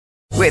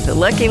With the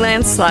Lucky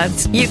Land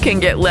Slots, you can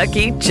get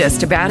lucky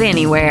just about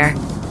anywhere.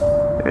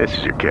 This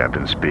is your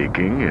captain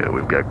speaking.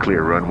 We've got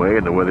clear runway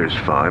and the weather's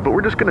fine, but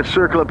we're just going to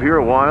circle up here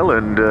a while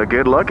and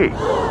get lucky.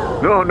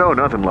 No,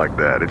 nothing like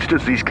that. It's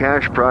just these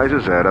cash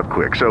prizes add up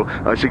quick. So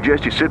I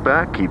suggest you sit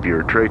back, keep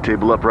your tray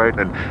table upright,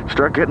 and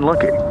start getting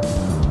lucky.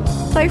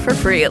 Play for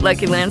free at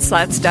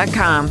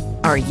LuckyLandSlots.com.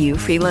 Are you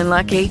feeling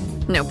lucky?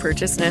 No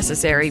purchase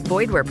necessary.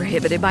 Void where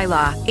prohibited by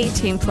law.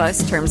 18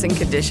 plus terms and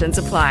conditions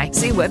apply.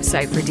 See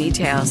website for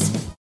details.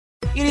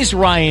 It is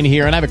Ryan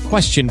here, and I have a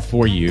question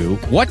for you.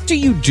 What do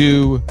you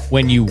do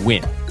when you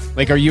win?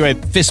 Like, are you a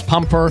fist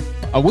pumper,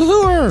 a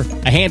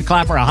woohooer, a hand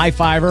clapper, a high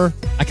fiver?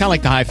 I kind of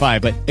like the high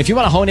five, but if you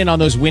want to hone in on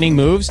those winning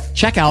moves,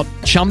 check out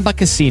Chumba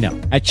Casino.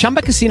 At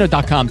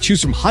ChumbaCasino.com,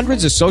 choose from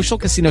hundreds of social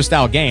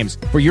casino-style games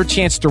for your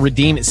chance to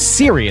redeem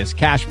serious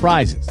cash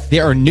prizes.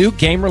 There are new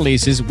game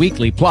releases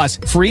weekly, plus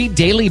free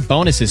daily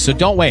bonuses, so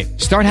don't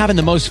wait. Start having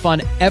the most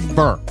fun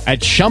ever at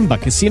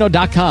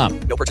ChumbaCasino.com.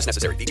 No purchase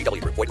necessary.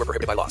 VGW. Void where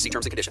prohibited by law. See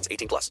terms and conditions.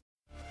 18 plus.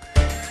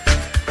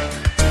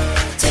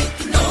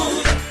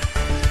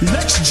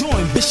 Let's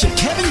join Bishop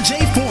Kevin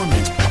J.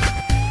 Foreman.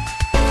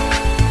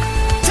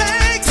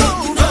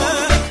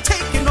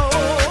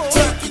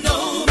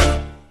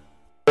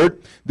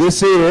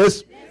 This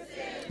is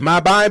my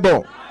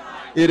Bible.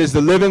 It is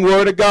the living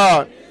word of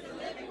God.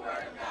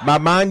 My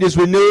mind is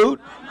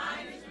renewed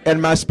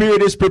and my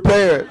spirit is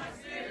prepared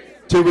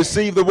to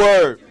receive the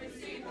word,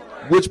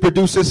 which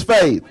produces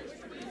faith.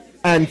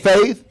 And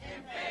faith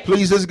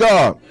pleases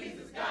God.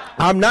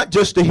 I'm not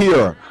just a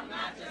hearer,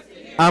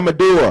 I'm a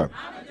doer.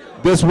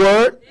 This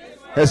word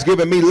has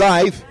given me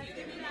life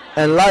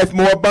and life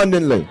more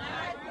abundantly.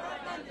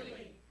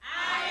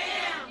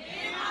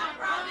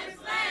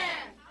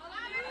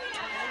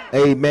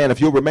 Amen. If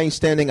you'll remain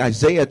standing,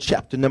 Isaiah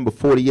chapter number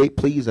 48,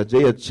 please.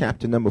 Isaiah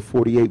chapter number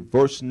 48,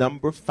 verse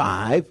number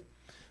 5.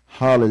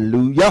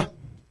 Hallelujah.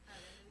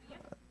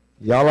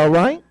 Y'all all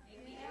right?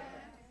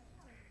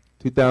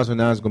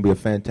 2009 is going to be a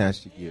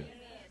fantastic year.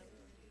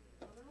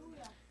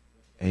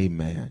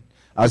 Amen.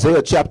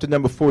 Isaiah chapter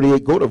number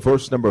 48, go to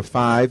verse number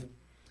 5.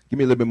 Give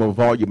me a little bit more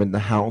volume in the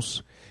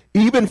house.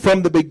 Even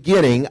from the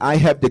beginning, I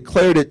have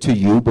declared it to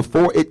you.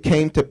 Before it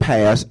came to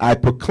pass, I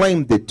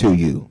proclaimed it to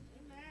you.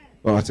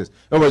 Well, it says, in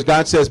other words,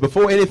 God says,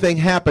 before anything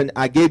happened,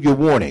 I gave you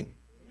warning.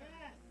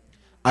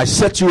 I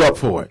set you up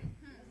for it.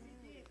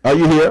 Are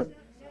you here?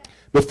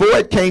 Before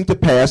it came to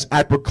pass,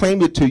 I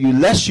proclaimed it to you,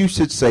 lest you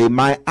should say,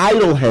 my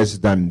idol has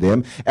done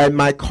them, and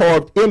my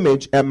carved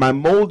image and my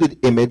molded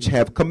image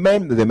have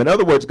commanded them. In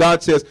other words,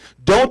 God says,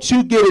 don't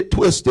you get it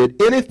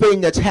twisted.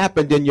 Anything that's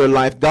happened in your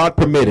life, God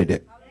permitted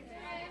it.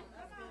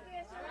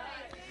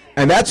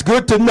 And that's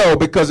good to know,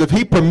 because if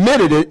he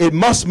permitted it, it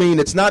must mean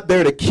it's not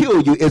there to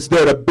kill you, it's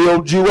there to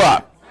build you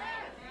up.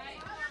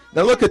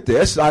 Now look at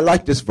this. I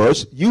like this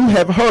verse. You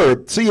have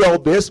heard, see all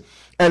this,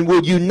 and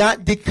will you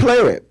not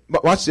declare it?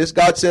 Watch this.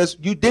 God says,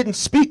 you didn't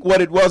speak what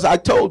it was I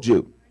told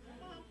you.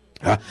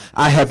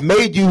 I have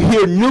made you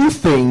hear new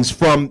things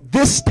from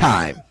this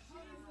time.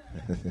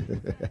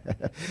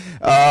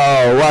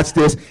 Oh, watch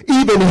this.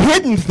 Even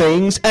hidden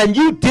things, and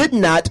you did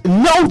not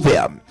know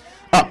them.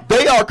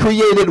 They are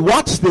created,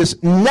 watch this,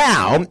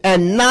 now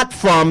and not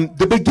from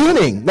the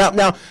beginning.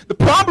 Now, the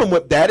problem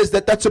with that is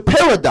that that's a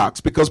paradox,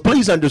 because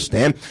please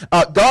understand,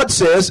 God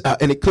says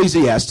in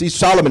Ecclesiastes,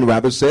 Solomon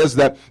rather says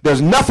that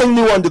there's nothing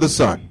new under the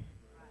sun.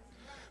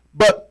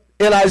 But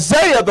in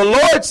Isaiah, the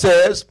Lord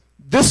says,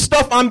 this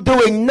stuff I'm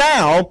doing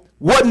now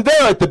wasn't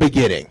there at the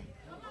beginning.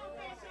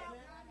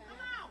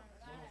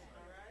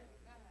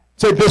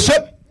 Say,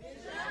 Bishop,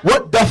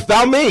 what doth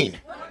thou mean?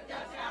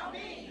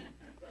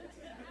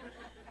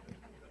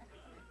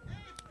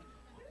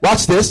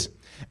 Watch this.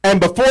 And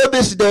before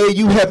this day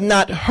you have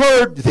not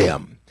heard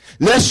them,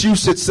 lest you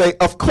should say,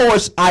 of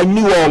course I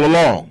knew all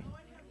along.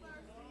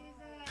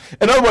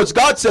 In other words,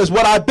 God says,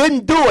 what I've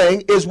been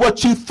doing is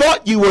what you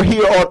thought you were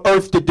here on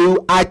earth to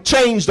do. I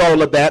changed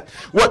all of that.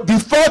 What you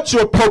thought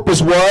your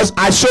purpose was,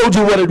 I showed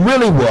you what it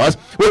really was.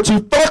 What you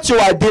thought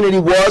your identity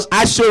was,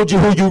 I showed you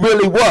who you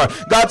really were.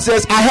 God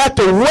says, I had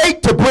to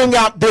wait to bring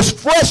out this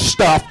fresh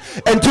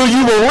stuff until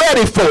you were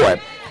ready for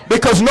it.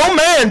 Because no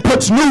man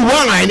puts new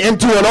wine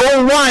into an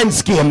old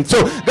wineskin.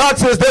 So God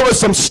says there was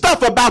some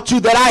stuff about you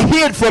that I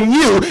hid from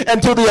you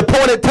until the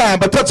appointed time.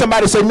 But touch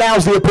somebody and say,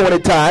 now's the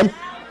appointed time.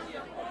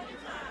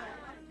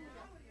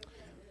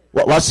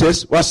 Watch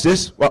this. Watch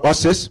this.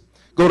 Watch this.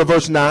 Go to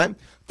verse 9.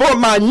 For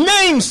my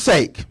name's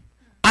sake,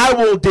 I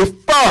will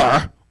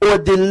defer or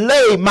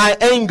delay my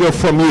anger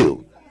from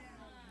you.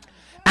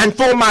 And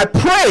for my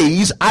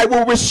praise, I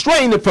will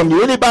restrain it from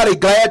you. Anybody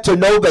glad to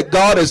know that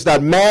God is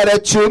not mad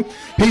at you?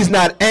 He's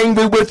not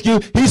angry with you.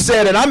 He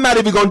said, and I'm not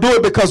even going to do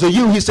it because of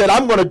you. He said,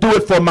 I'm going to do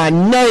it for my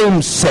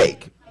name's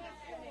sake.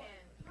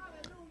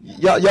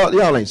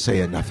 Y'all ain't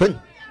saying nothing.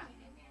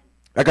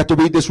 I got to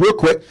read this real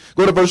quick.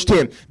 Go to verse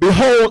 10.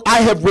 Behold, I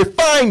have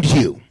refined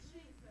you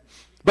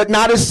but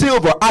not as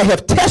silver. I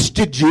have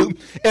tested you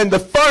in the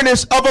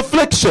furnace of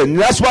affliction.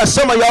 That's why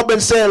some of y'all been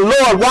saying,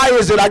 Lord, why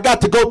is it I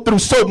got to go through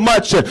so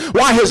much? And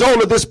why has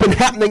all of this been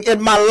happening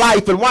in my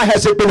life? And why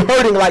has it been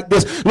hurting like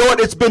this? Lord,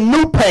 it's been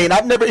new pain.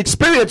 I've never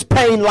experienced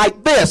pain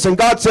like this. And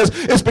God says,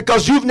 it's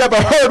because you've never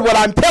heard what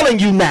I'm telling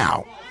you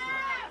now.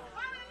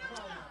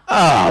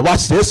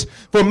 Watch this.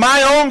 For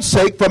my own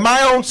sake,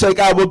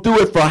 I will do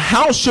it. For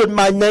how should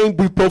my name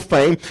be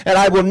profaned? And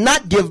I will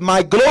not give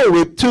my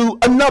glory to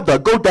another.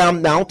 Go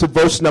down now to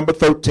verse number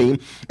 13.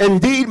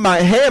 Indeed, my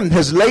hand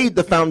has laid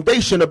the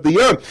foundation of the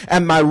earth,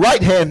 and my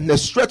right hand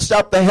has stretched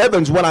out the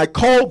heavens. When I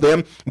call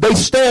them, they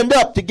stand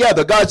up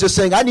together. God's just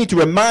saying, I need to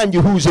remind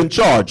you who's in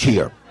charge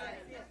here.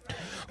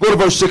 Go to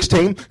verse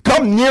 16.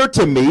 Come near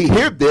to me.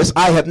 Hear this.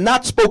 I have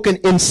not spoken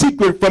in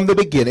secret from the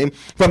beginning.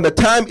 From the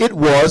time it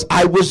was,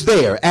 I was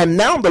there. And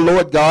now the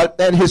Lord God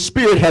and his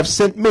Spirit have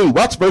sent me.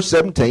 Watch verse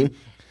 17.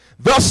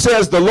 Thus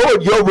says the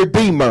Lord your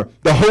Redeemer,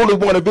 the Holy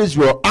One of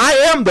Israel. I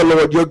am the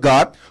Lord your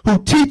God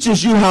who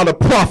teaches you how to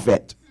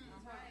profit.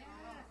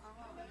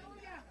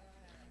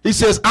 He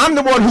says, I'm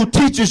the one who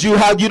teaches you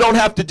how you don't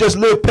have to just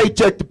live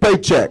paycheck to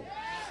paycheck.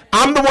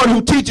 I'm the one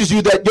who teaches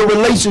you that your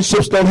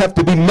relationships don't have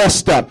to be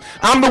messed up.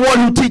 I'm the one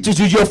who teaches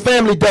you your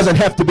family doesn't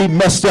have to be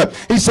messed up.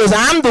 He says,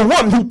 I'm the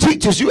one who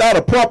teaches you how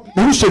to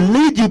who should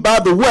lead you by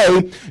the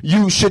way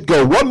you should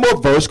go. One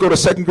more verse. Go to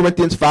 2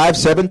 Corinthians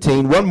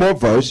 5:17. One more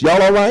verse.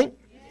 Y'all all right?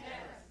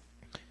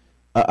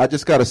 I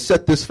just got to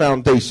set this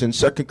foundation.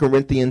 2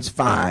 Corinthians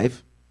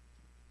 5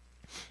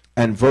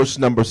 and verse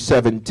number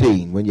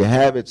 17. When you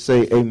have it,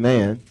 say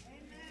amen.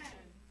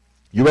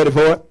 You ready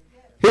for it?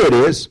 Here it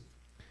is.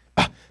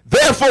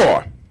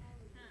 Therefore,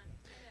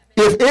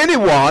 if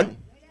anyone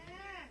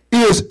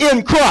is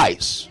in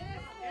Christ,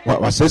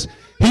 what's this?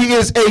 He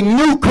is a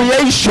new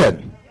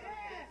creation.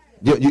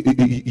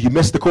 You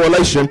missed the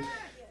correlation.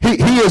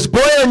 He is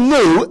brand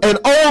new, and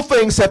all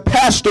things have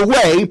passed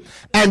away,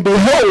 and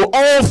behold,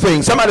 all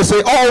things. Somebody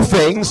say all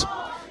things.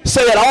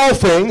 Say it, all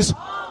things.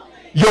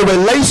 Your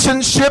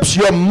relationships,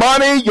 your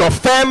money, your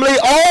family,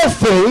 all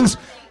things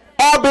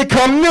are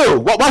become new.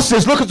 Watch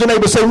this. Look at your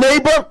neighbor. Say,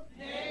 neighbor,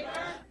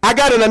 I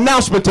got an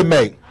announcement to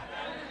make.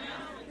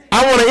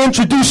 I want to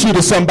introduce you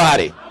to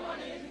somebody.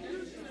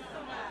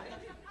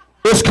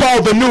 It's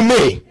called the new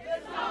me.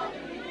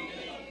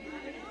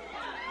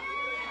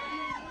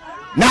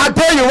 Now I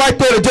dare you right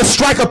there to just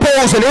strike a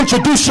pose and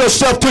introduce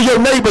yourself to your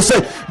neighbor. Say,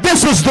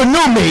 this is the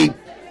new me.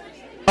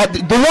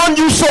 The one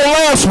you saw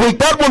last week,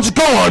 that one's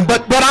gone,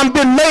 but I'm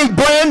been made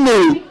brand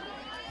new.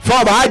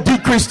 Father, I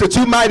decrease that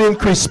you might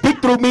increase.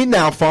 Speak through me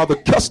now, Father.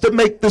 Custom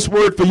make this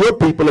word for your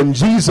people in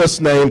Jesus'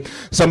 name.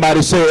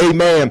 Somebody say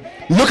amen.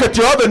 Look at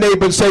your other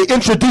neighbor and say,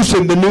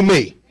 introducing the new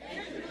me.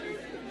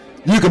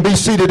 You can be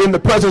seated in the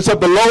presence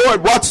of the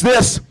Lord. Watch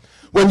this.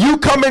 When you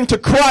come into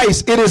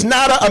Christ, it is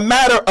not a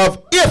matter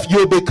of if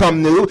you'll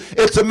become new.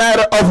 It's a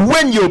matter of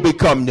when you'll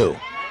become new.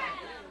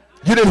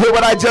 You didn't hear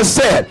what I just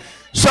said.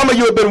 Some of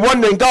you have been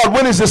wondering, God,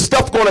 when is this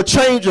stuff going to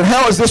change and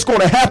how is this going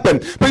to happen?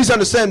 Please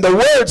understand, the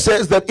word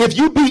says that if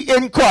you be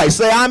in Christ,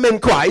 say I'm in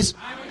Christ.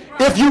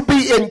 If you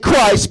be in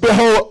Christ,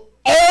 behold,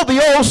 all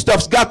the old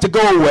stuff's got to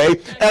go away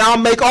and I'll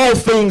make all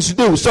things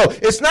new. So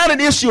it's not an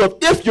issue of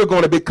if you're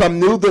going to become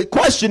new. The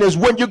question is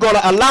when you're going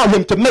to allow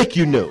him to make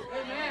you new.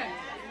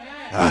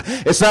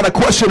 It's not a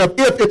question of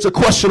if, it's a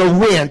question of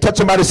when. Touch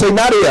somebody, say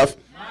not if,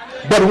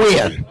 but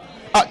when.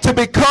 To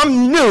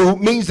become new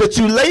means that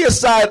you lay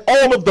aside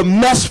all of the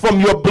mess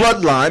from your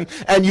bloodline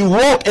and you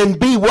walk and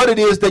be what it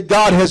is that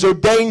God has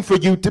ordained for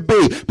you to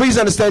be. Please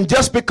understand,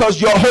 just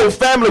because your whole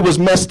family was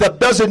messed up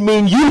doesn't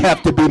mean you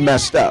have to be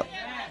messed up.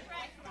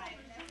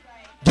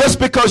 Just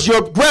because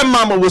your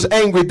grandmama was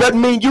angry doesn't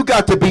mean you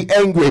got to be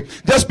angry.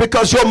 Just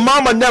because your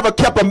mama never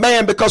kept a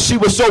man because she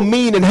was so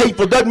mean and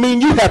hateful doesn't mean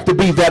you have to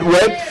be that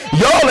way.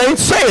 Y'all ain't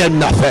saying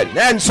nothing.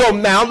 And so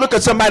now look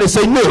at somebody and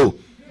say new.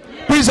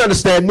 Please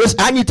understand this.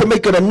 I need to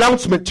make an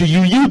announcement to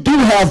you. You do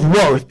have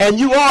worth and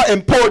you are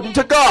important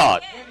to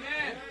God.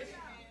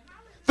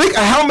 Think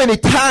of how many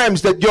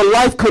times that your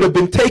life could have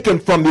been taken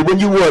from you when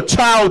you were a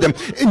child and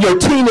in your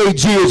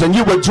teenage years and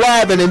you were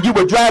driving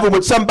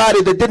with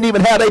somebody that didn't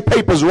even have their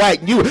papers right.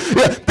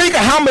 Think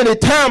of how many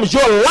times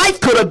your life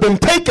could have been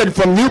taken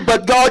from you,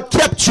 but God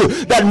kept you.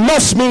 That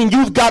must mean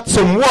you've got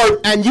some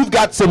worth and you've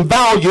got some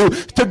value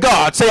to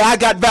God. Say, I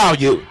got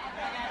value.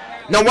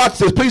 Now watch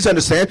this, please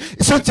understand.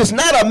 Since it's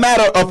not a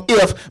matter of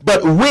if,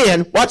 but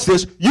when, watch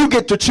this, you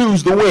get to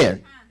choose the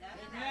when.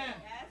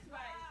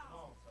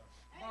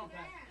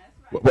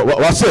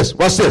 Watch this,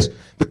 watch this.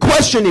 The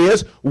question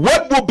is,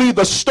 what will be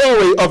the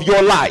story of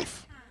your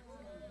life?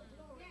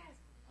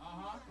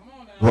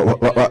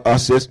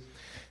 Watch this.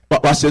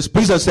 Watch this,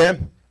 please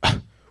understand.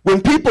 When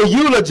people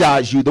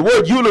eulogize you, the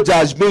word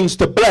eulogize means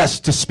to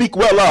bless, to speak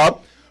well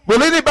of.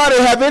 Will anybody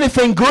have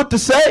anything good to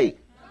say?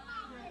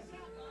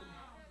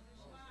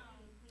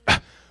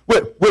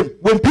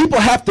 When people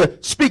have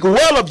to speak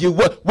well of you,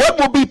 what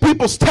will be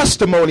people's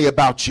testimony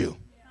about you?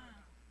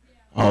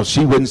 Oh,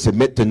 she wouldn't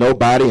submit to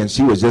nobody and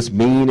she was just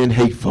mean and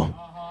hateful.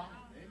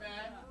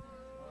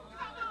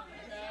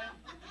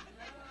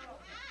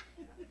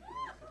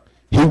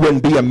 he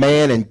wouldn't be a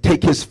man and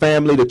take his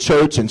family to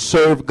church and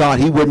serve God.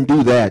 He wouldn't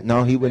do that.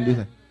 No, he wouldn't do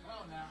that.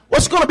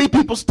 What's going to be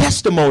people's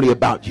testimony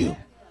about you?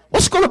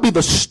 What's going to be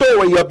the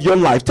story of your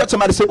life? Tell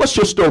somebody, say, what's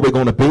your story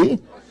going to be?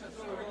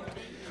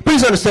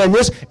 Please understand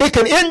this. It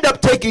can end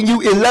up taking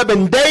you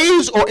 11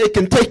 days or it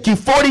can take you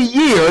 40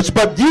 years,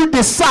 but you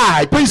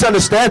decide. Please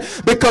understand,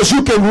 because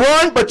you can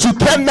run, but you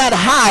cannot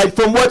hide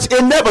from what's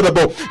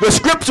inevitable. The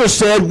scripture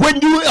said, when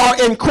you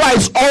are in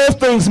Christ, all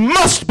things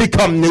must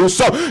become new.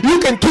 So you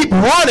can keep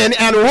running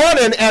and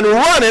running and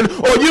running,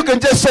 or you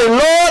can just say,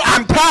 Lord,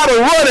 I'm tired of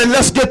running.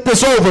 Let's get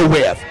this over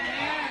with.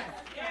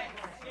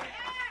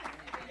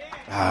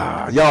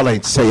 Y'all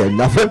ain't saying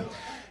nothing.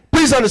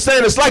 Please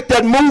understand, it's like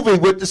that movie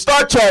with the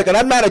Star Trek, and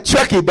I'm not a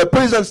Trekkie, but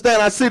please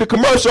understand, I see the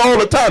commercial all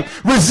the time.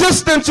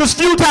 Resistance is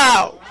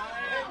futile.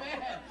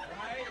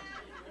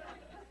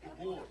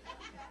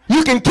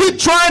 You can keep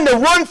trying to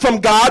run from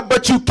God,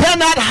 but you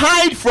cannot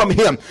hide from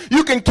him.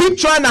 You can keep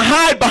trying to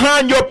hide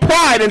behind your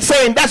pride and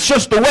saying, that's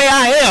just the way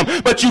I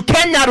am, but you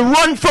cannot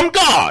run from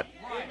God.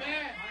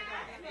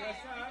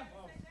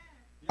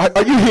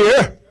 Are you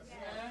here?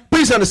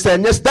 Please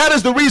understand this. That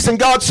is the reason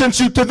God sent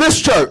you to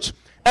this church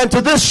and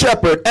to this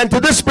shepherd and to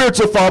this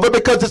spiritual father,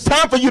 because it's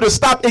time for you to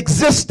stop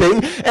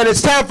existing and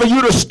it's time for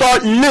you to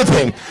start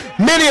living.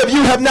 Many of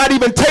you have not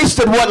even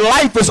tasted what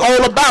life is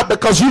all about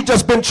because you've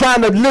just been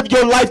trying to live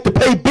your life to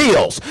pay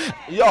bills.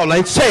 Y'all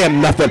ain't saying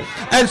nothing.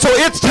 And so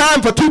it's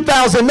time for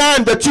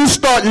 2009 that you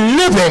start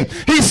living.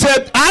 He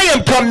said, I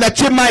am come that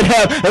you might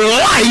have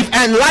life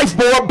and life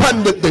more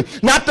abundantly.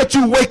 Not that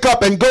you wake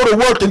up and go to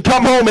work and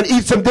come home and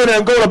eat some dinner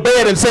and go to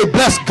bed and say,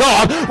 bless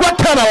God. What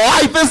kind of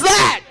life is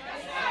that?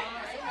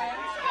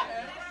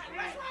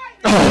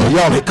 Oh,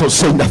 y'all ain't gonna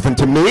say nothing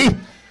to me.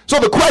 So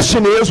the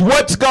question is,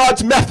 what's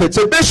God's method?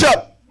 Say,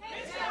 Bishop,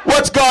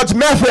 what's God's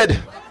method?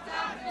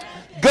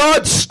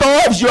 God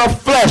starves your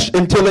flesh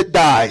until it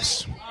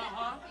dies.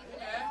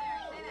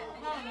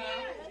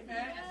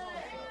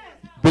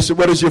 Bishop,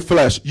 what is your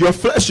flesh? Your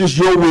flesh is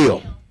your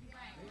will.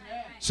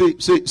 See,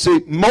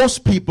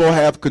 most people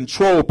have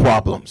control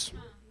problems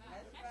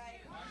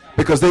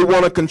because they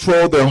want to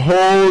control their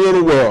whole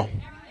little world.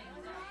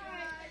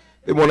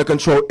 They want to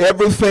control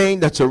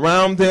everything that's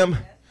around them.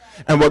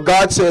 And what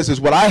God says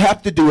is, what I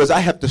have to do is I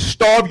have to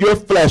starve your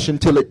flesh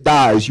until it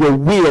dies, your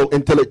will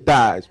until it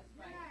dies.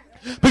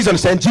 Please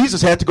understand,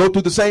 Jesus had to go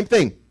through the same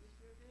thing.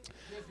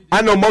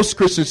 I know most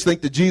Christians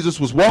think that Jesus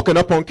was walking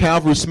up on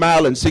Calvary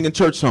smiling, singing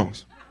church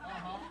songs.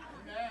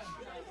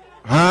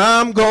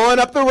 I'm going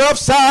up the rough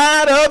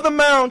side of the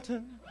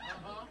mountain.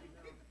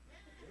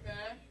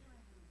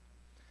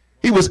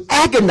 He was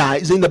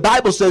agonizing. The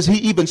Bible says he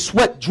even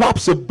sweat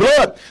drops of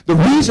blood. The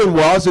reason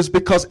is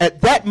because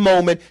at that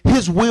moment,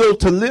 his will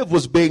to live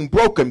was being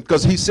broken,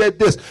 because he said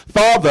this,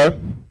 Father,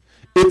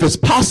 if it's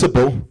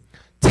possible,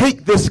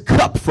 take this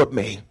cup from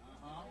me.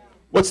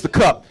 What's the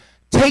cup?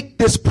 Take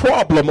this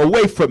problem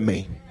away from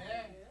me.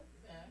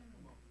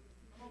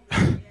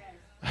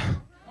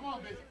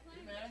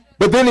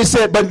 But then he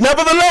said, but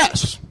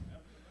nevertheless,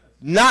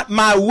 not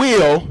my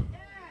will.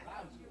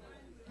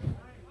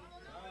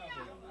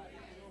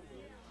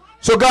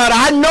 So God,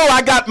 I know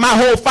I got my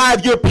whole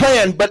 5-year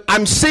plan, but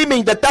I'm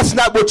seeming that that's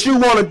not what you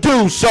want to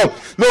do. So,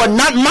 Lord,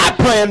 not my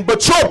plan,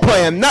 but your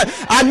plan.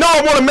 I know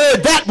I want to marry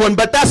that one,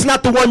 but that's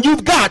not the one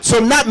you've got. So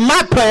not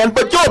my plan,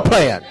 but your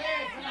plan.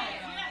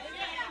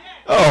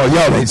 Oh,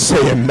 y'all ain't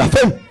saying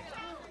nothing.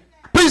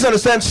 Please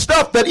understand,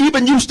 stuff that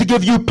even used to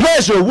give you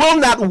pleasure will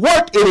not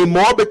work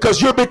anymore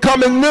because you're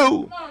becoming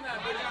new.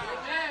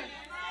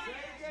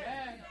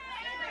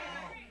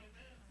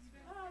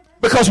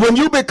 Because when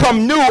you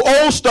become new,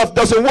 old stuff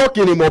doesn't work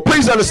anymore.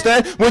 Please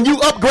understand, when you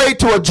upgrade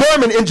to a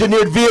German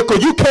engineered vehicle,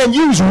 you can't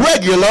use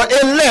regular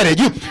and let it.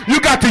 You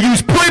got to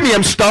use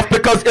premium stuff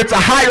because it's a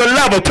higher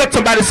level. Let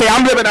somebody say,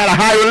 I'm living at a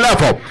higher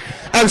level.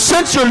 And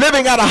since you're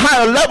living at a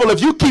higher level,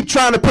 if you keep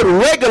trying to put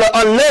regular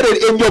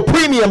unleaded in your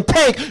premium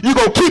tank, you're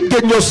going to keep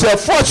getting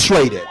yourself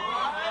frustrated.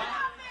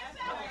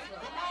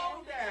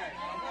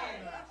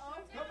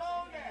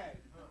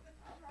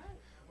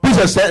 Please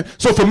understand.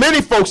 So for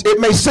many folks, it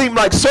may seem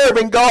like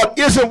serving God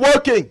isn't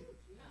working.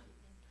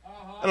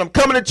 And I'm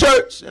coming to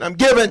church, and I'm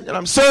giving, and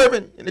I'm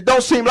serving, and it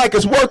don't seem like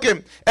it's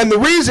working. And the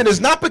reason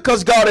is not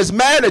because God is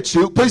mad at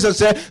you. Please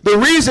understand. The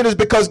reason is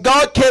because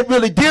God can't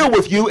really deal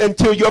with you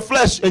until your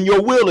flesh and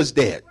your will is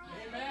dead.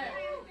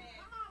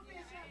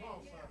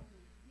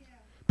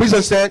 Please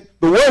understand.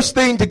 The worst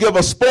thing to give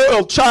a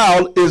spoiled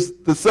child is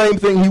the same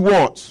thing he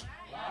wants.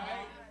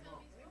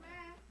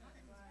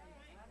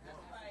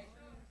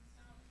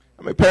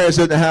 How many parents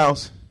in the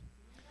house?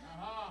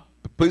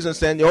 Please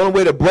understand, the only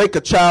way to break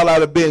a child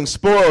out of being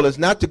spoiled is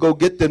not to go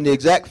get them the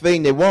exact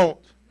thing they want.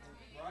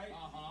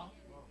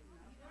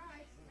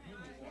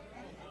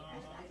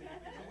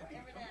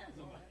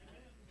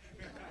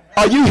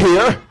 Are you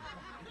here?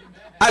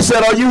 I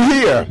said, are you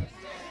here?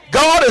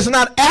 God is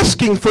not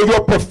asking for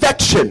your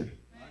perfection.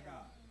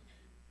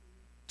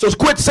 So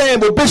quit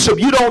saying, well, Bishop,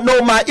 you don't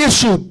know my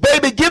issue.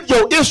 Baby, give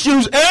your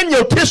issues and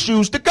your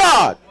tissues to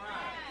God.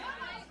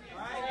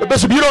 But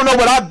Bishop, you don't know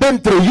what I've been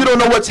through. You don't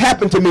know what's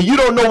happened to me. You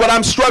don't know what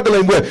I'm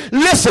struggling with.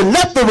 Listen,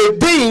 let the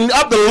redeemed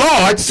of the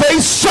Lord say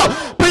so.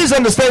 Please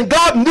understand,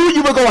 God knew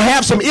you were going to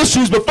have some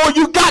issues before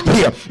you got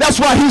here. That's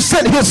why he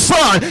sent his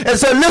son and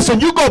said, listen,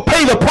 you go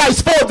pay the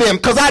price for them,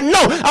 because I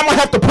know I'm going to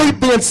have to plead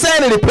the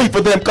insanity plea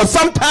for them, because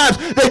sometimes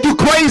they do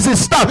crazy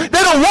stuff. They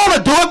don't want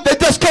to do it. They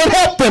just can't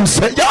help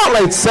themselves. Y'all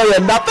ain't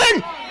saying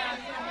nothing.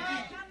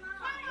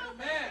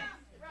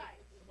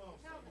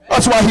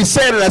 That's why he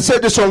said, and I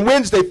said this on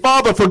Wednesday,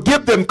 Father,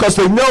 forgive them because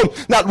they know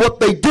not what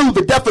they do.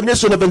 The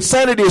definition of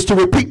insanity is to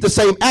repeat the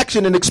same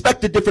action and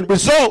expect a different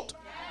result.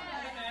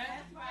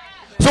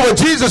 So what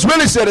Jesus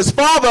really said is,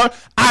 Father,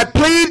 I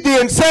plead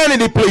the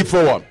insanity plea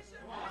for them.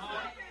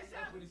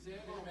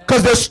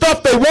 Because there's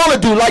stuff they want to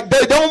do like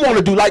they don't want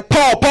to do. Like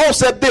Paul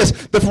said this,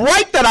 the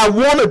right that I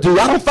want to do,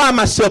 I don't find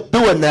myself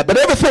doing that. But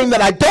everything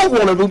that I don't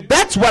want to do,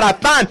 that's what I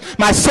find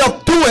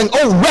myself doing.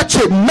 Oh,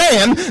 wretched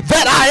man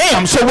that I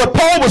am. So what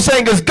Paul was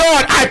saying is,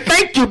 God, I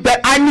thank you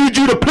that I need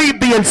you to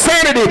plead the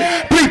insanity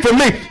plea for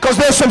me.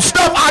 Because there's some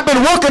stuff I've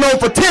been working on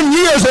for 10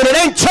 years and it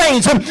ain't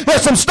changed. And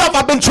there's some stuff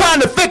I've been trying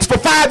to fix for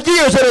 5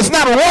 years and it's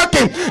not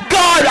working.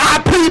 God,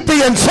 I plead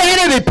the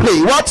insanity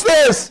plea. Watch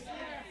this.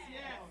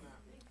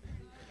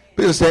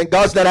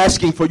 God's not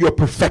asking for your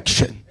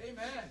perfection,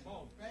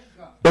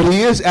 but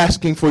he is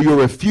asking for your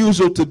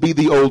refusal to be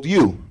the old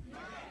you.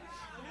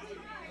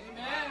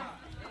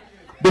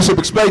 Bishop,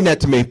 explain that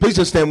to me. Please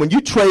understand, when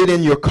you trade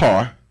in your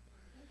car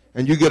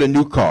and you get a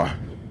new car,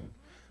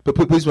 but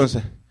please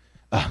understand,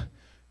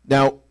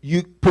 now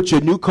you put your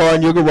new car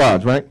in your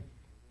garage, right?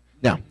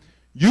 Now,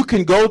 you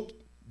can go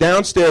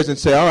downstairs and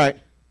say, all right,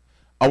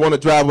 I want to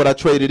drive what I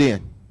traded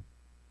in.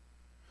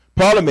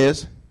 Problem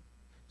is,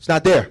 it's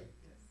not there.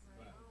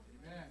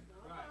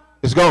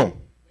 It's gone.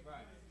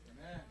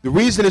 The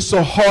reason it's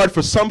so hard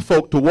for some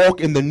folk to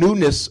walk in the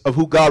newness of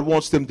who God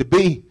wants them to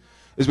be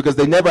is because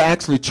they never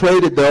actually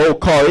traded their old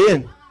car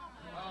in.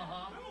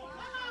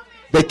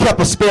 They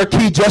kept a spare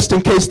key just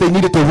in case they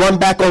needed to run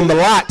back on the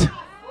lot.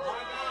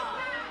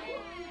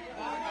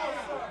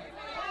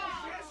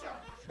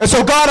 And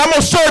so, God, I'm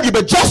going to serve you,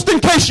 but just in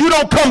case you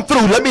don't come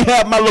through, let me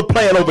have my little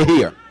plan over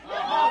here.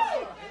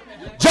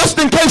 Just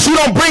in case you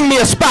don't bring me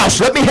a spouse,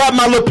 let me have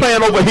my little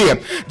plan over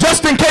here.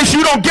 Just in case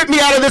you don't get me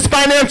out of this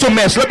financial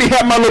mess, let me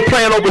have my little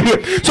plan over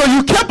here. So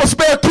you kept a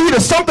spare key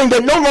to something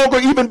that no longer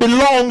even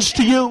belongs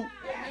to you.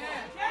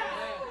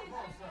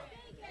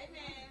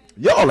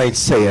 Y'all ain't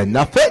saying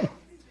nothing.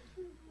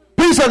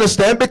 Please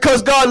understand,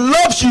 because God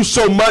loves you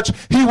so much,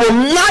 he will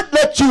not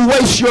let you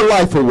waste your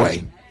life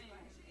away.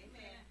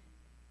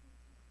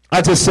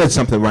 I just said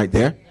something right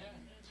there.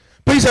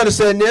 Please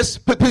understand this.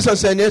 Please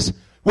understand this.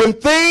 When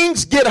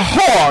things get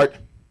hard,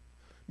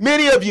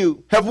 many of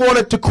you have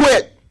wanted to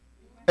quit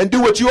and do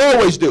what you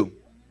always do.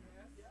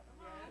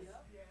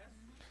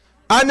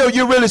 I know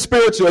you're really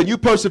spiritual and you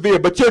persevere,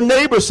 but your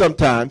neighbors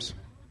sometimes,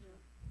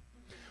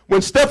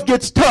 when stuff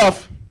gets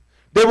tough,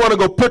 they want to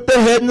go put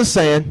their head in the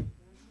sand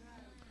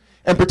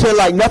and pretend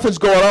like nothing's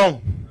going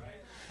on.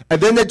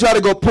 And then they try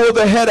to go pull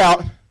their head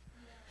out.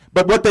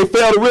 But what they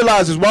fail to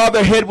realize is while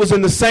their head was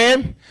in the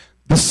sand,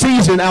 the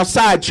season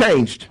outside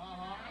changed.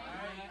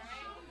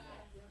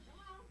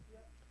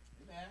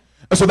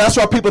 And so that's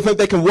why people think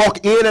they can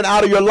walk in and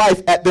out of your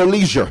life at their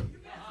leisure.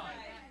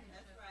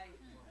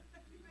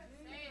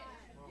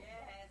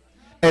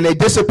 And they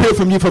disappear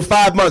from you for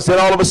 5 months. Then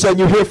all of a sudden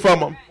you hear from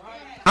them.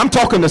 I'm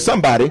talking to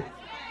somebody.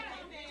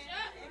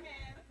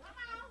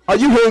 Are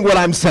you hearing what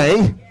I'm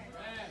saying?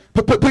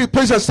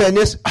 Please understand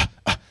this.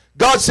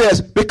 God says,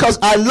 because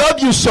I love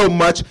you so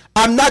much,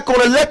 I'm not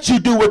going to let you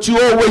do what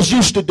you always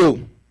used to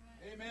do.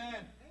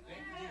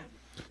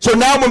 So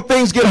now when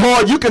things get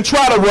hard, you can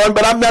try to run,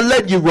 but I'm not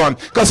letting you run.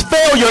 Because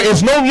failure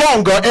is no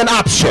longer an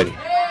option.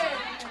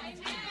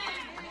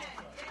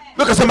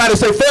 Look at somebody and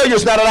say, failure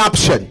is not an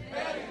option.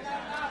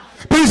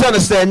 Please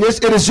understand this.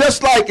 It is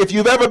just like if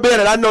you've ever been,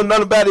 and I know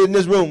nobody in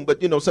this room,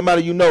 but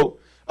somebody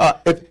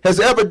has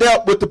ever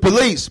dealt with the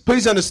police.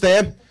 Please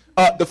understand,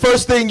 the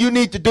first thing you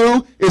need to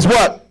do is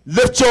what?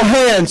 Lift your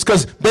hands,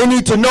 because they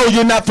need to know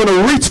you're not going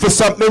to reach for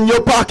something in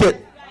your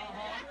pocket.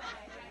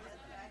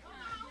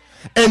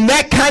 And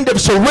that kind of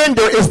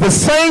surrender is the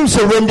same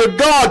surrender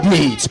God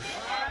needs.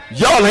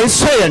 Y'all ain't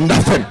saying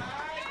nothing.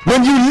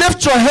 When you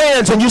lift your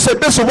hands and you say,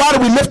 Bishop, why do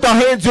we lift our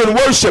hands in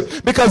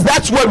worship? Because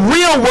that's what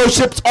real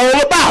worship's all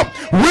about.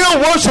 Real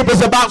worship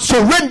is about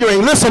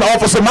surrendering. Listen,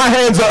 officer, my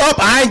hands are up.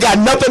 I ain't got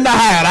nothing to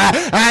hide.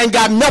 I ain't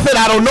got nothing.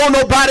 I don't know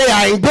nobody.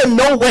 I ain't been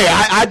nowhere.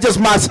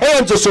 My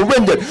hands are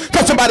surrendered.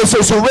 Can somebody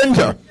say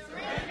surrender?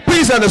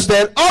 Please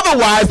understand.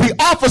 Otherwise, the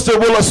officer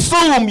will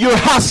assume you're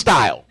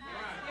hostile.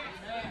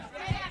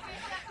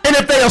 And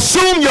if they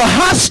assume you're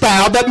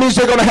hostile, that means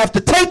they're going to have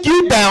to take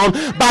you down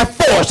by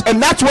force. And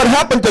that's what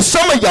happened to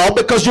some of y'all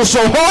because you're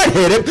so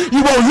hard-headed, you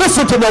won't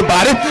listen to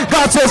nobody.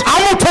 God says, I'm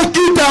going to take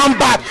you down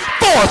by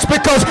force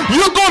because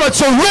you're going to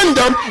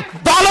surrender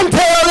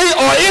voluntarily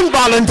or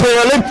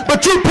involuntarily,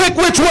 but you pick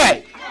which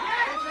way.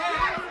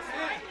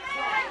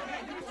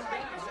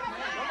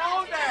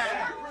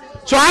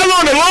 So I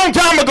learned a long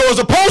time ago, as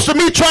opposed to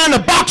me trying to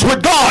box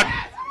with God,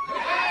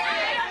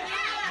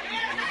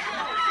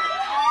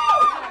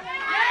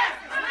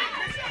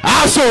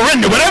 I'll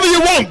surrender. Whatever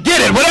you want,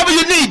 get it. Whatever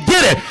you need,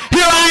 get it.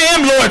 Here I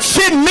am, Lord.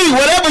 Send me.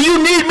 Whatever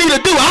you need me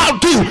to do, I'll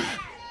do.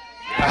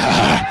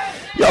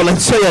 Y'all ain't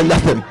saying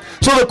nothing.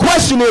 So the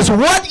question is,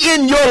 what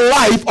in your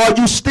life are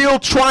you still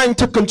trying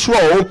to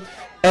control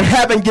and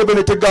haven't given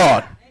it to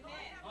God?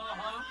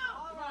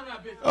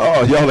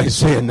 Oh, y'all ain't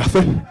saying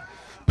nothing.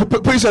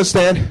 Please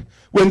understand,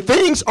 when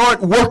things aren't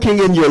working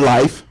in your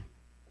life,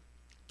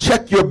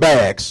 check your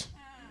bags.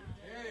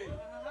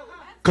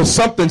 Because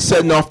something's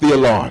setting off the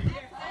alarm.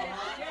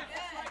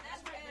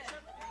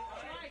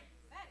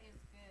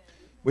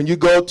 When you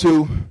go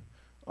to,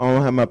 I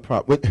don't have my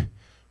prop.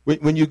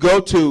 When you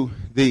go to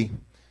the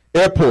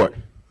airport,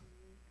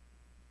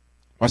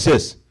 watch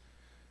this.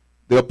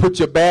 They'll put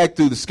your bag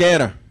through the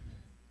scanner.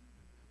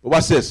 But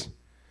watch this.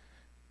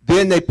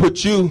 Then they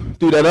put you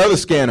through that other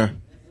scanner.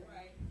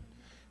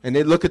 And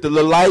they look at the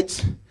little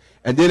lights.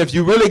 And then if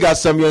you really got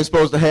something you ain't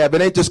supposed to have,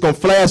 it ain't just going to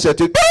flash at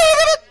you.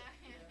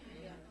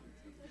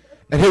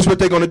 And here's what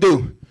they're going to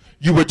do.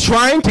 You were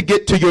trying to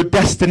get to your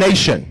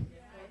destination,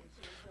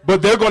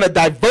 but they're going to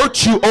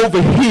divert you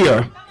over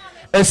here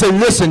and say,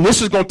 listen,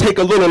 this is going to take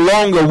a little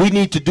longer. We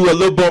need to do a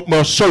little bit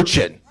more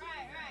searching.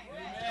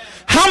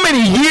 How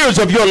many years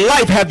of your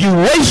life have you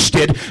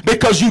wasted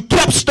because you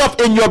kept stuff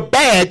in your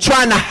bag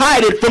trying to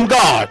hide it from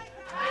God?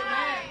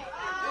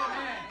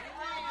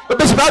 But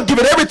listen, I'll give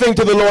it everything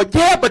to the Lord.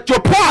 Yeah, but your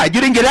pride,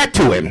 you didn't get that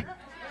to him.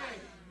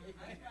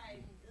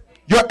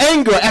 Your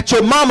anger at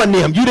your mama and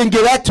them, you didn't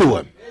get that to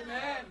him.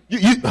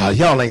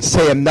 Y'all ain't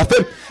saying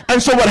nothing.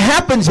 And so what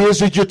happens is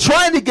you're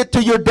trying to get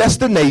to your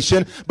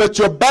destination, but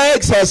your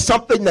bags has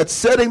something that's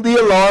setting the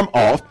alarm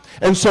off.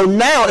 And so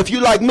now, if you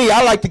like me,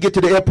 I like to get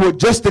to the airport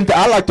just in time.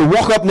 I like to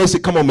walk up and they say,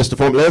 come on, Mr.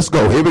 Foreman, let's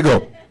go. Here we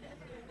go.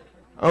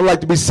 I don't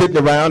like to be sitting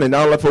around and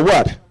all that for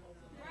what?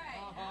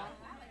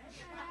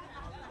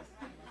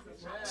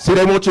 See,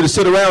 they want you to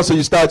sit around so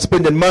you start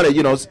spending money.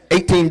 You know, it's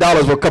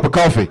 $18 for a cup of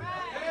coffee.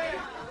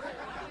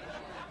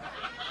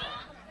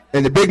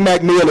 And the Big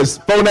Mac meal is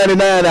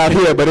 $4.99 out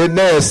here, but in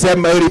there is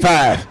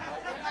 $7.85.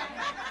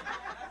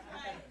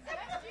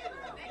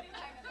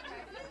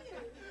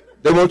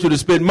 They want you to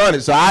spend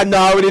money, so I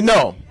already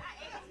know.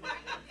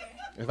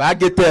 If I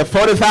get there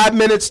 45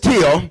 minutes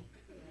till,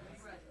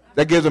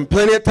 that gives them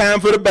plenty of time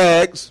for the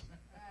bags.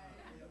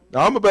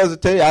 Now, I'm about to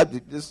tell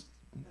you, that's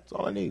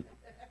all I need.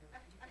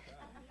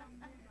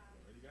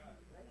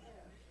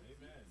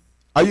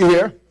 Are you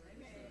here?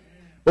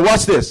 But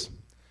watch this.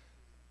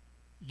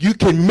 You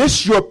can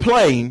miss your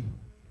plane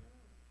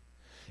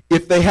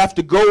if they have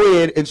to go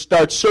in and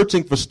start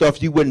searching for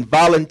stuff you wouldn't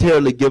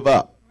voluntarily give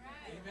up.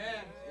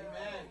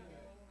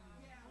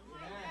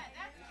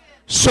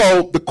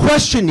 So the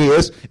question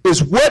is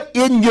what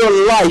in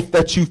your life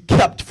that you've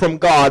kept from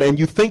God and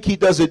you think he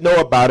doesn't know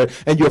about it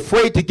and you're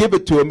afraid to give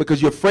it to him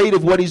because you're afraid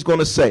of what he's going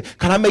to say?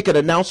 Can I make an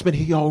announcement?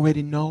 He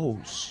already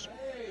knows.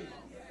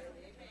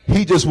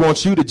 He just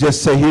wants you to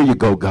just say, here you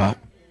go, God.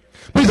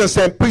 Please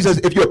understand,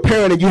 if you're a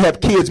parent and you have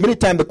kids, many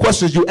times the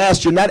questions you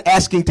ask, you're not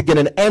asking to get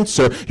an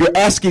answer. You're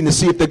asking to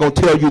see if they're going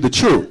to tell you the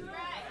truth.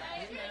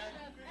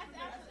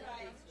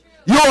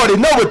 You already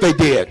know what they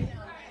did.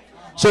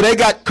 So they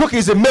got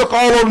cookies and milk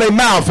all over their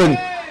mouth, and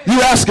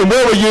you ask them,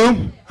 where were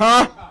you?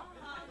 Huh?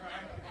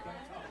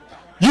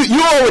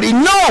 You already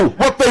know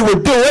what they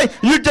were doing.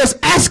 You're just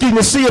asking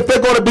to see if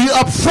they're going to be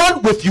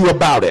upfront with you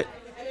about it.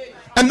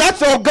 And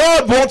that's all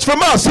God wants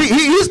from us.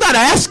 He's not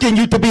asking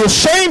you to be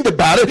ashamed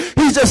about it.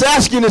 He's just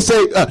asking to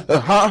say,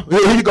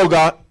 here you go,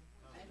 God.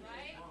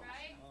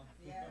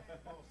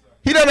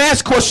 He doesn't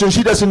ask questions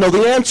he doesn't know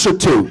the answer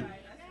to.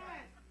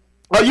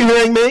 Are you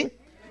hearing me?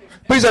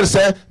 Please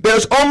understand,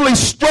 there's only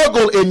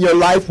struggle in your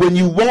life when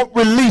you won't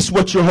release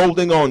what you're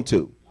holding on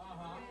to.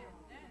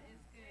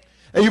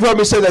 And you've heard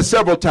me say that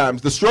several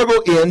times. The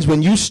struggle ends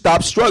when you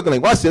stop struggling.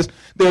 Watch this.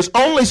 There's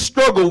only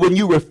struggle when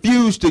you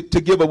refuse to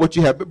give up what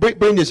you have.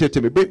 Bring this here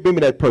to me. Bring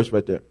me that purse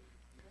right there.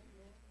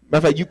 Matter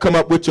of fact, you come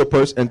up with your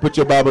purse and put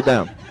your Bible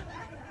down.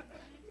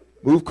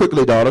 Move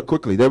quickly, daughter,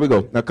 quickly. There we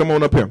go. Now come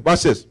on up here.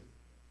 Watch this.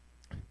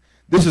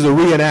 This is a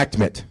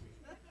reenactment.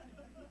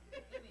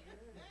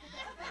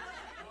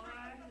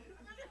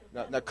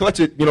 Now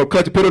clutch it,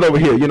 clutch it, put it over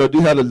here.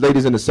 Do how the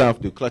ladies in the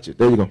South do. Clutch it.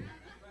 There you go.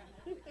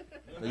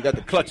 Now you got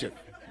to clutch it.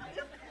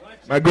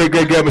 My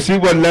great-great-grandma, she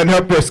wasn't letting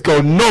her purse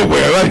go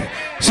nowhere, right?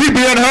 She'd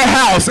be in her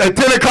house at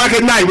 10 o'clock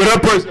at night with her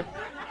purse.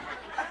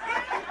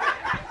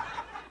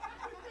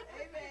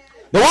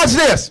 Now watch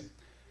this.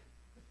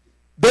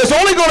 There's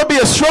only going to be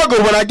a struggle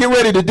when I get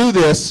ready to do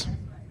this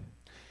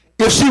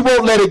if she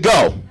won't let it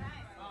go.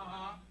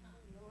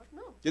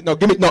 Give me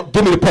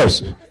the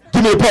purse.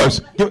 Give me the purse.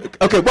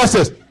 Okay, watch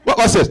this.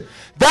 Watch this.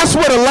 That's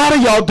what a lot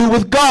of y'all do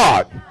with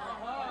God.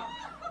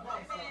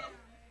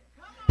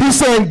 He's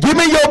saying, give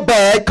me your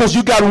bag because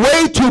you got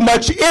way too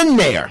much in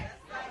there.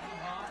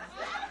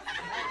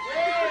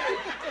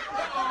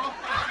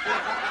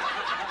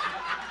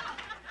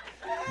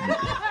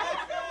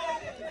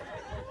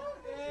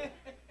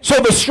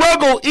 So the struggle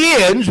struggle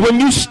ends when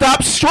you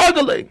stop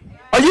struggling.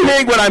 Are you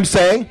hearing what I'm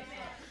saying?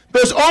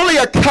 There's only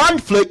a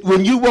conflict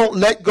when you won't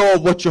let go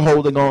of what you're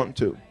holding on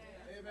to.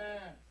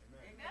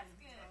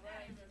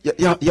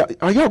 Yeah,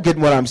 are y'all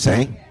getting what I'm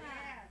saying?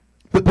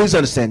 But please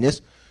understand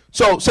this.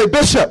 So say,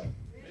 Bishop.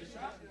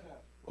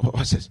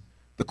 What's this?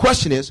 The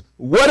question is,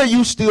 what are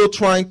you still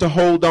trying to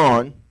hold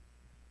on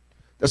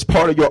that's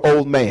part of your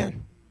old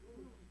man?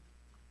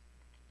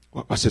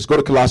 Watch this. Go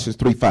to Colossians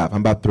 3:5.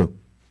 I'm about through.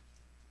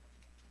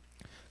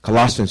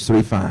 Colossians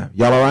 3:5.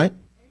 Y'all all right?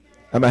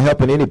 Am I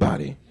helping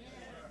anybody?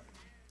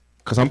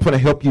 Because I'm going to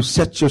help you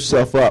set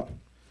yourself up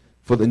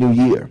for the new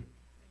year.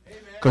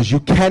 Because you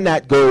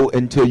cannot go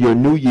into your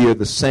new year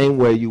the same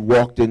way you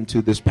walked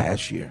into this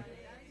past year.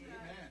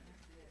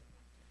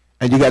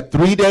 And you got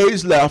 3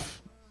 days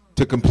left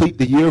to complete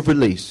the year of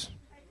release.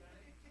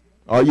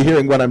 Are you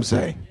hearing what I'm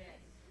saying?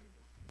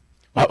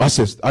 Watch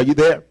this. Are you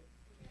there?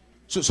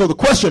 So the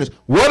question is,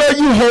 what are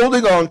you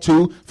holding on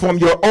to from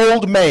your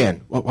old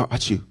man?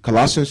 Watch you.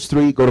 Colossians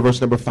 3, go to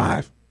verse number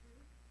 5.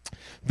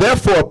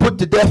 Therefore, put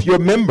to death your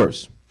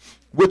members,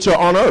 which are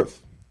on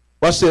earth.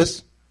 Watch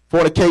this.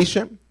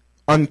 Fornication,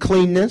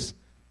 uncleanness,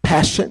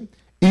 passion,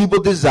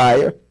 evil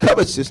desire,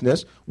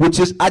 covetousness, which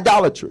is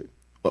idolatry.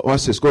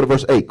 Watch this. Go to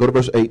verse 8. Go to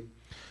verse 8.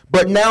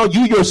 But now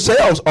you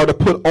yourselves are to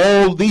put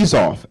all these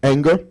off.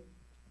 Anger.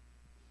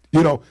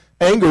 You know,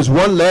 anger is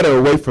one letter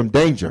away from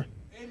danger.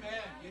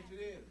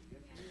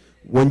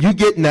 When you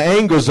get in the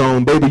anger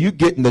zone, baby, you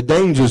get in the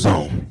danger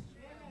zone.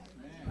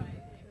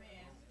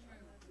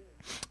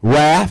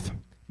 Wrath,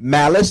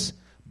 malice,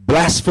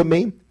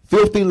 blasphemy,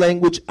 filthy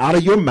language out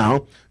of your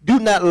mouth. Do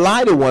not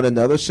lie to one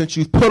another, since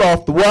you've put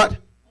off the what?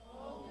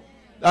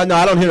 No,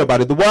 I don't hear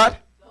about it. The what?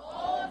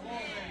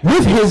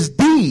 With his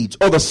deeds,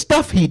 or the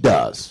stuff he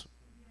does.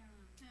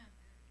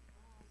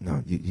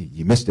 No,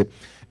 you missed it.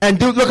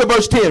 And look at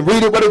verse 10.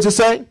 Read it. What does it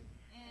say?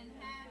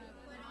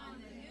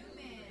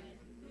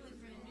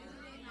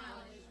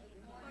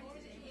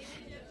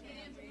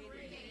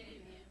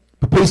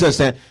 But please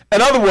understand. In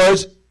other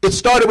words, it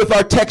started with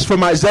our text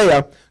from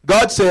Isaiah.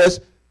 God says,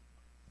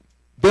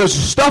 there's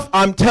stuff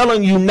I'm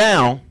telling you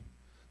now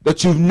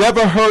that you've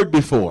never heard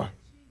before.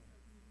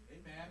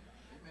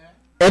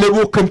 And it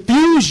will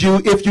confuse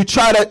you if you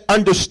try to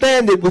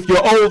understand it with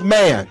your old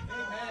man.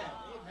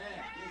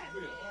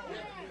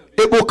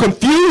 It will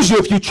confuse you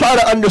if you try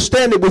to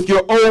understand it with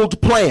your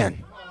old plan.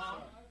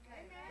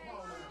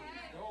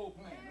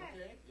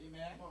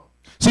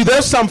 See,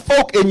 there's some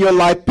folk in your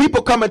life,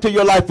 people come into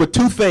your life with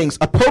two things,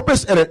 a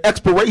purpose and an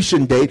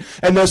expiration date.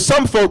 And there's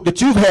some folk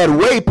that you've had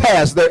way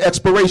past their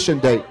expiration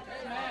date.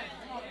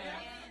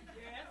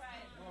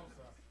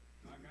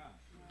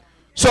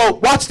 So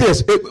watch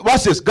this.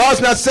 Watch this.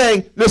 God's not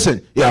saying,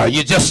 listen, yeah,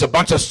 you're just a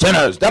bunch of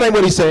sinners. That ain't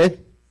what he's saying.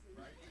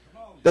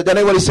 That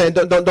ain't what he's saying.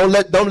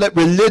 Don't let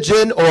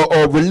religion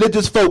or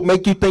religious folk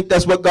make you think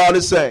that's what God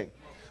is saying.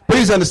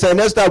 Please understand,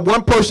 there's not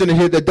one person in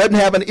here that doesn't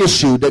have an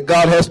issue that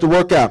God has to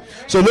work out.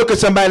 So look at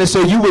somebody and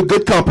say, you were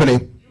good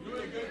company.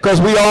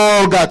 Because we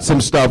all got some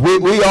stuff.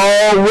 We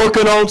all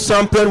working on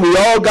something. We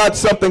all got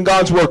something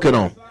God's working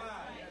on.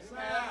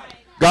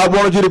 God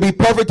wanted you to be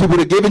perfect. He would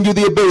have given you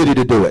the ability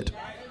to do it.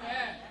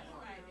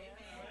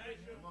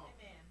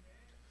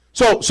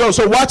 So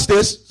watch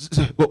this.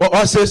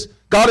 Watch this.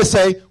 God is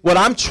saying, what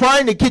I'm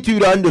trying to get you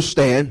to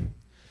understand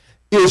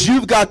is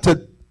you've got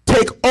to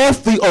take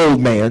off the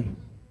old man,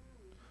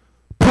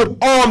 put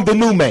on the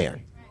new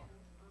man.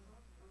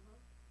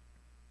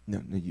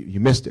 No,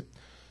 you missed it.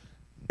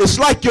 It's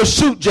like your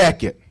suit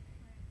jacket.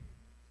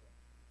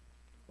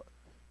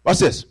 Watch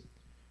this.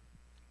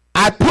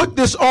 I put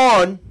this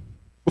on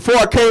before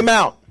I came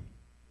out.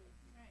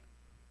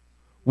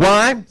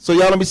 Why? So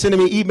y'all don't be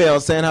sending me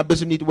emails saying how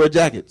Bishop need to wear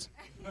jackets.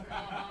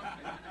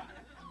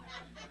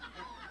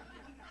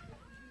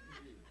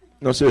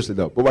 No, seriously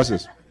though. But watch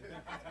this.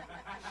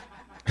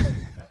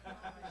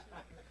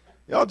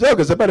 Y'all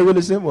joking, so I better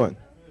really send one.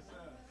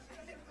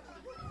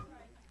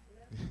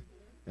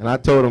 And I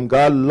told him,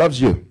 God loves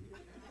you.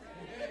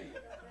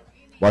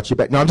 Watch your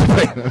back. No, I'm just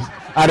playing.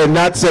 I did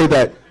not say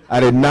that.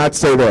 I did not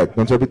say that.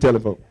 Don't tell me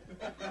telling folks.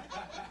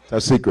 It's our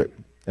secret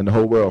in the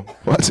whole world.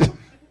 Watch it.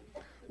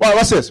 Well,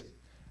 watch this.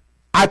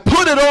 I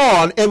put it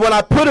on, and when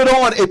I put it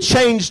on, it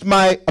changed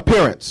my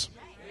appearance.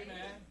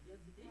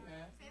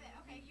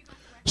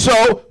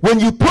 So when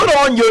you put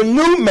on your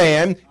new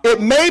man,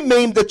 it may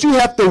mean that you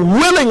have to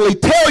willingly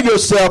tell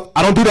yourself,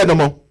 I don't do that no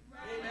more.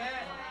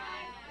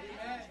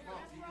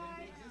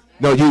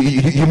 No,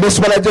 you missed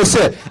what I just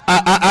said.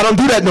 I don't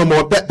do that no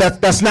more.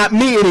 That's not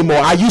me anymore.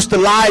 I used to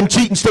lie and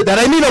cheat and stuff. That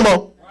ain't me no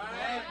more.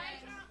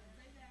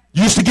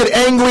 You used to get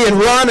angry and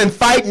run and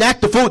fight and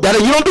act the fool. You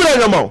don't do that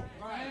no more.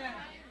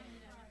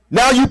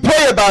 Now you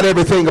pray about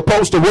everything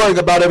opposed to worrying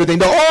about everything.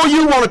 The old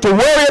you wanted to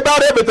worry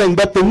about everything,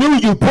 but the new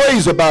you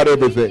prays about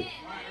everything.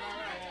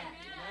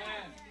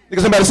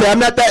 Because somebody say, I'm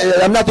not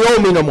the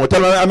old me no more. Tell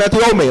them I'm not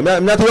the old me.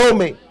 I'm not the old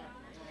me.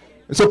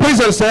 And so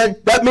please understand,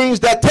 that means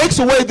that takes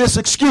away this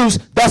excuse,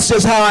 that's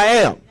just how I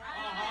am.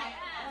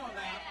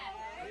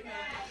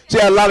 See,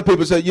 a lot of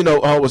people say,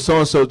 oh, well,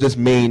 so-and-so just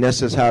mean.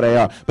 That's just how they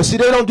are. But see,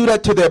 they don't do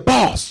that to their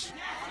boss.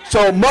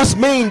 So it must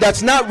mean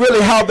that's not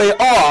really how they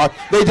are.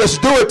 They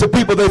just do it to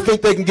people they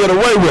think they can get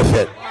away with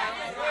it.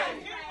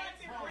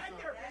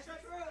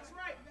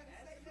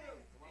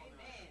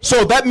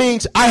 So that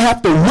means I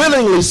have to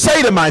willingly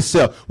say to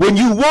myself, when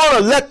you want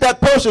to let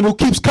that person who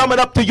keeps coming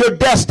up to your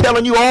desk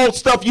telling you all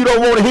stuff you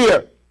don't want to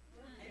hear,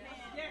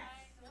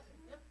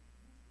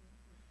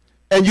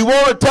 and you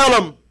want to tell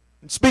them,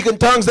 speak in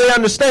tongues they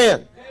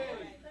understand,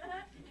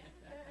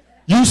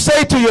 you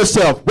say to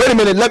yourself, wait a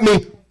minute, let me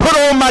put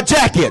on my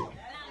jacket.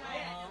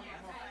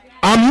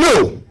 I'm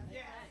new.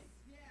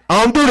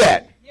 I don't do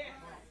that.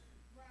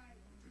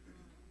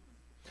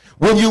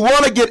 When you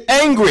want to get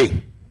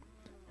angry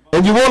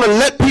and you want to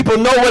let people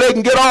know where they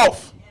can get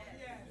off,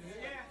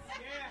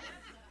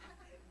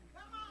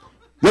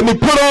 let me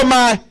put on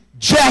my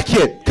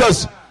jacket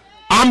because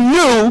I'm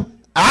new.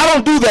 I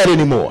don't do that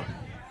anymore.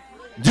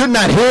 You're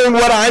not hearing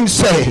what I'm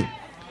saying.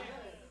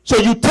 So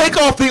you take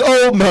off the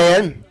old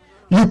man,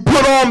 you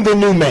put on the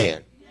new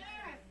man.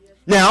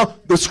 Now,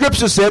 the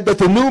scripture said that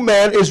the new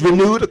man is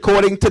renewed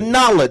according to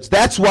knowledge.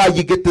 That's why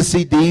you get the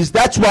CDs.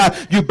 That's why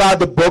you buy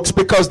the books,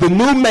 because the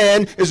new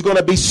man is going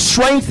to be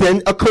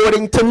strengthened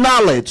according to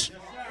knowledge.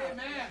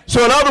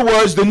 So in other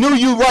words, the new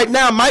you right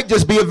now might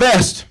just be a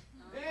vest.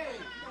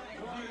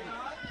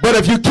 But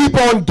if you keep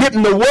on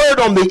getting the word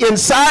on the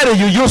inside of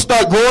you, you'll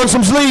start growing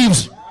some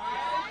sleeves.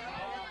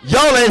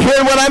 Y'all ain't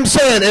hearing what I'm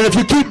saying. And if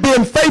you keep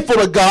being faithful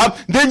to God,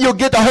 then you'll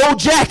get the whole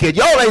jacket.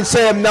 Y'all ain't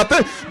saying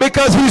nothing,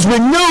 because he's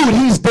renewed.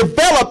 He's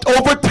developed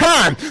over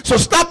time. So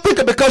stop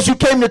thinking because you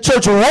came to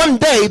church one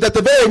day that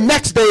the very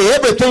next day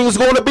everything is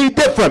going to be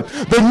different.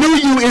 The new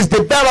you is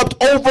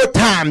developed over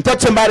time.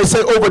 Touch somebody,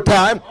 say over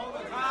time.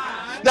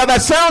 Now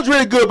that sounds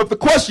really good, but the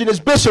question is,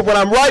 Bishop, when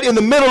I'm right in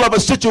the middle of a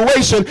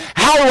situation,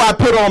 how do I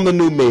put on the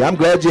new me? I'm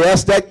glad you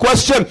asked that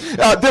question.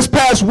 This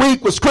past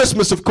week was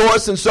Christmas, of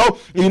course, and so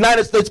the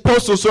United States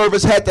Postal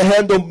Service had to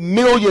handle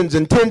millions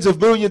and tens of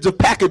millions of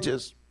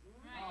packages.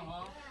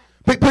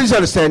 Please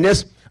understand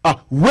this.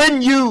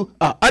 When you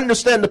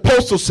understand the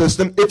postal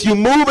system, if you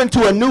move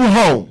into a new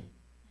home,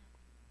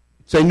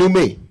 say new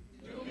me,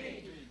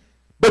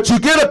 but you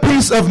get a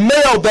piece of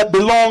mail that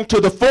belonged to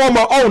the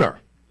former owner.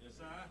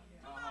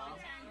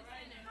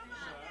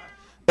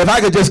 If I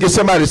could just get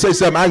somebody to say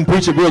something, I can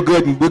preach it real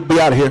good and we'll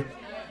be out of here.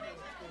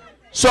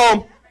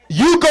 So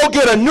you go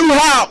get a new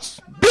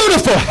house,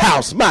 beautiful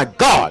house, my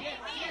God.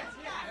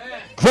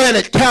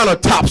 Granite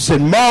countertops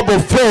and marble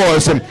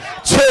floors and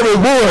cherry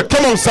wood.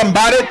 Come on,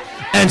 somebody.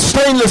 And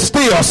stainless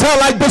steel. Sound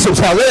like Bishop's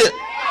house.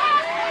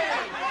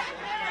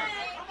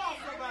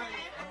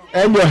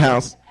 And your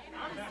house.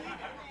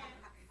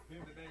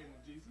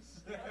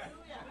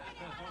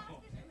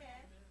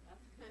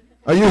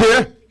 Are you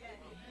here?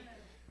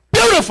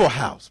 Beautiful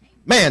house.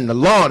 Man, the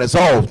lawn is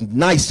all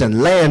nice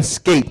and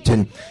landscaped,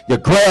 and your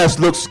grass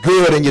looks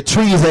good, and your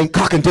trees ain't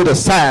cocking to the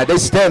side. They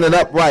standing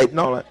upright and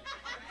all that.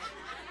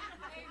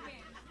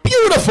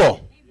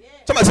 Beautiful.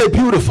 Somebody say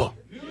beautiful.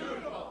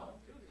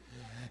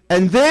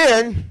 And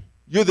then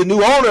you're the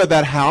new owner of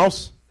that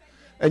house,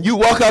 and you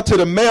walk out to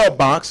the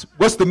mailbox.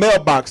 What's the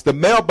mailbox? The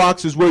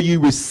mailbox is where you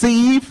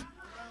receive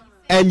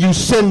and you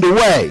send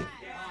away.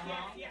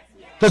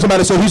 Doesn't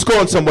matter. So he's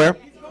going somewhere.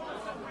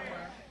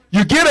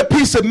 You get a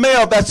piece of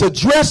mail that's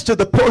addressed to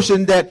the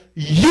person that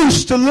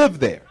used to live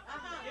there.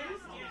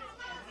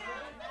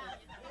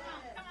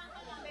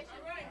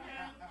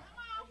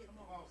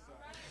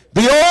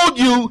 The old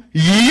you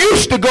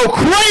used to go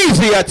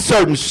crazy at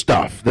certain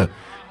stuff. The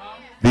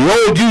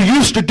old you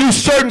used to do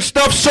certain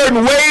stuff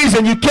certain ways,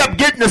 and you kept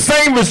getting the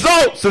same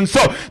results. And so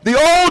the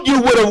old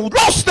you would have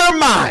lost their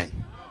mind.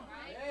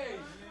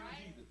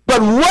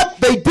 But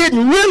what they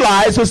didn't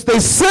realize is they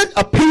sent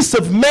a piece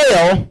of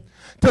mail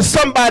to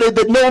somebody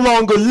that no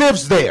longer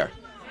lives there.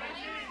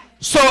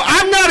 So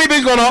I'm not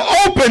even going to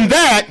open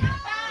that,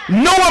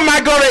 nor am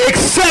I going to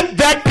accept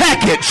that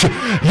package.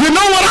 You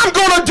know what I'm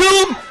going to do?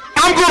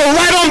 I'm going to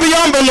write on the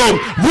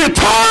envelope,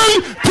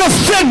 return to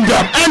sender.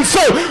 And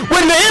so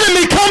when the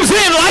enemy comes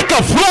in like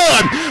a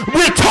flood,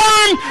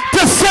 return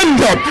to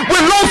sender.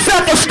 When low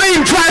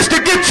self-esteem tries to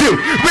get you,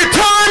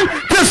 return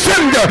to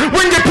sender.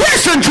 When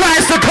depression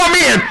tries to come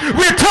in,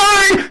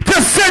 return to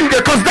sender,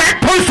 because that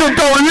person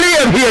don't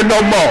live here no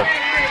more.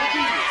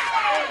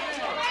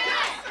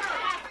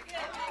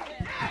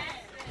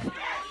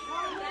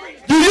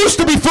 You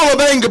used to be full of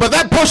anger, but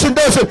that person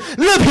doesn't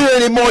live here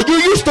anymore. You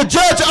used to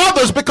judge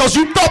others because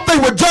you thought they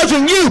were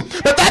judging you,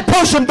 but that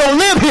person don't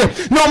live here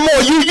no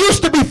more. You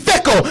used to be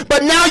fickle,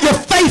 but now you're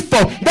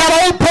faithful. That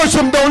old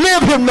person don't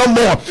live here no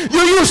more.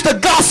 You used to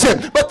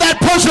gossip, but that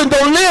person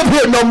don't live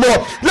here no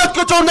more. Look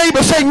at your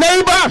neighbor. Say,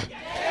 neighbor,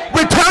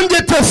 return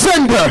it to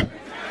sender.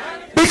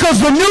 Because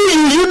the new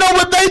you know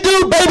what they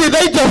do? Baby,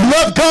 they just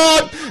love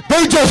God.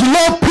 They just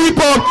love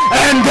people,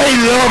 and they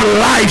love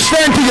life.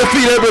 Stand to your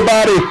feet,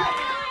 everybody.